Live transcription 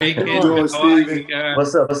Hey, How you kid, doing, how are you, Steven? girl?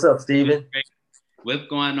 What's up? What's up, Steven? What's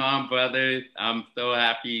going on, brother? I'm so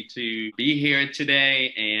happy to be here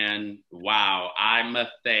today. And wow, I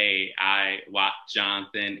must say, I watched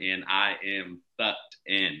Johnson and I am sucked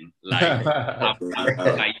in. Like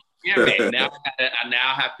damn it. I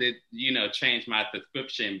now have to, change my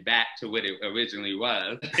subscription back to what it originally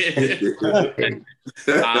was.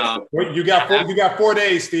 Well, you got 4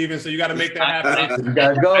 days, Steven, so you got to make that happen. You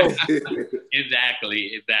gotta go.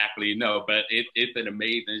 Exactly. No, but it's an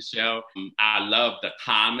amazing show. I love the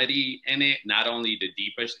comedy in it, not only the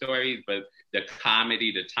deeper stories, but the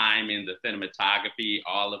comedy, the timing, the cinematography,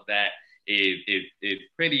 all of that is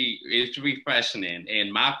it's refreshing.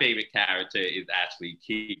 And my favorite character is actually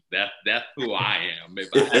Keith. That's who I am. If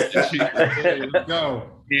I had to choose.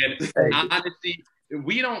 Go. And honestly,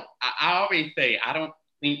 I always say I don't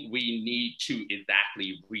think we need to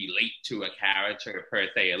exactly relate to a character per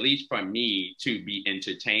se, at least for me, to be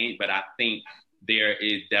entertained. But I think there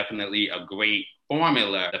is definitely a great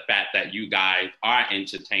formula, the fact that you guys are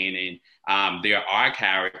entertaining. There are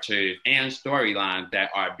characters and storylines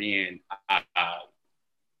that are being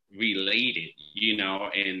related,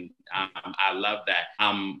 and I love that.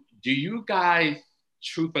 Do you guys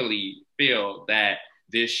truthfully feel that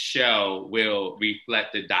this show will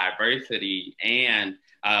reflect the diversity and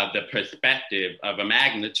the perspective of a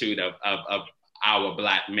magnitude of our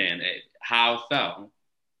Black men? How so?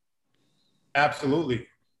 Absolutely,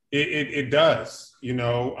 it does. I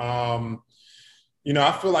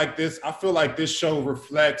feel like this show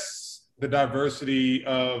reflects the diversity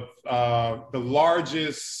of the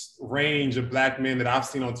largest range of Black men that I've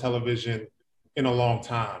seen on television in a long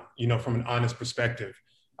time. From an honest perspective.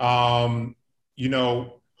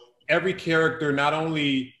 Every character not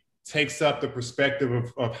only takes up the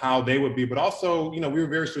perspective of how they would be, but also, we were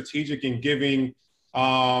very strategic in giving,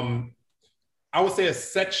 I would say, a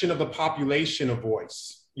section of the population a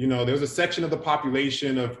voice. There's a section of the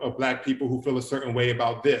population of Black people who feel a certain way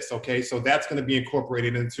about this, okay? So that's gonna be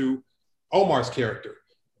incorporated into Omar's character.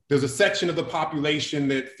 There's a section of the population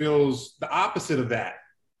that feels the opposite of that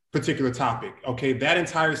particular topic, okay? That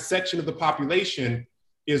entire section of the population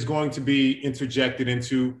is going to be interjected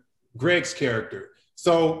into Greg's character.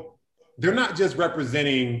 So they're not just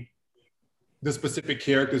representing the specific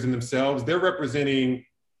characters in themselves, they're representing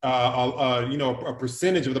a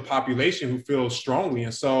percentage of the population who feels strongly.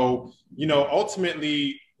 And so,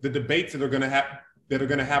 ultimately the debates that are going to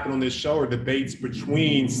happen on this show are debates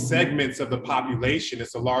between segments of the population.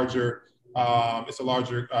 It's a larger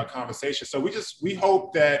conversation. So we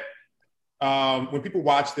hope that when people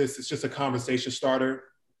watch this, it's just a conversation starter.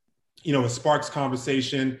 It sparks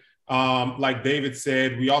conversation. Like David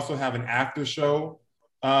said, we also have an after show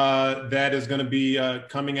that is going to be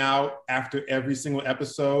coming out after every single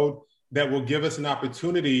episode that will give us an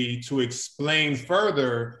opportunity to explain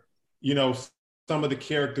further, some of the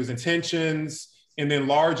characters' intentions and then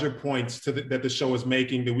larger points that the show is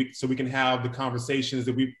making so we can have the conversations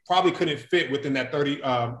that we probably couldn't fit within that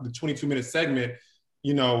the 22-minute segment,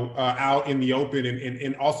 out in the open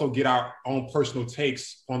and also get our own personal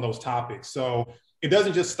takes on those topics. So it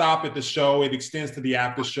doesn't just stop at the show, it extends to the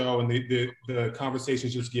after show, and the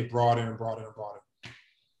conversations just get broader and broader and broader.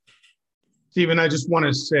 Steven, I just want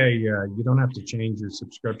to say, you don't have to change your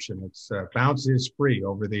subscription. It's Bounce is free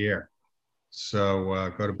over the air.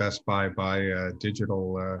 So go to Best Buy, buy a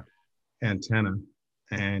digital antenna,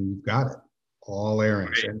 and you've got it, all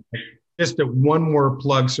airings. And just one more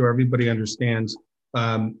plug so everybody understands.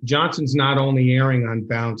 Johnson's not only airing on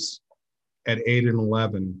Bounce at 8 and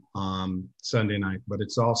 11 Sunday night, but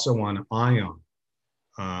it's also on Ion.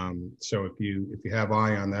 So if you have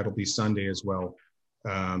Ion, that'll be Sunday as well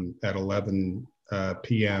at 11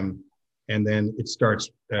 p.m. And then it starts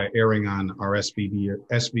airing on our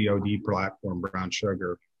SVOD platform, Brown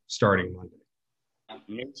Sugar, starting Monday.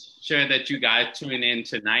 Make sure that you guys tune in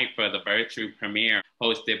tonight for the virtual premiere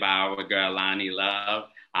hosted by our girl, Lonnie Love.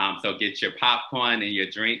 So get your popcorn and your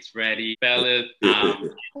drinks ready. Fellas,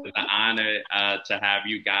 it's an honor to have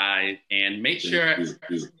you guys. And make sure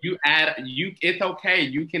you add, it's okay,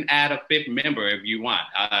 you can add a fifth member if you want.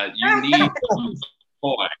 You need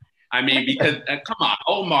support. I mean, because come on,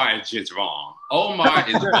 Omar is just wrong. Omar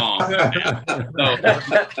is wrong. So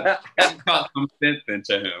let's talk some sense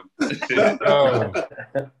into him.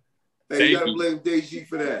 Hey, you gotta blame Deji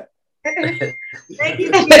for that. Thank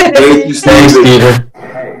you, Thank you, Steven.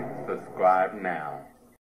 Hey, subscribe now.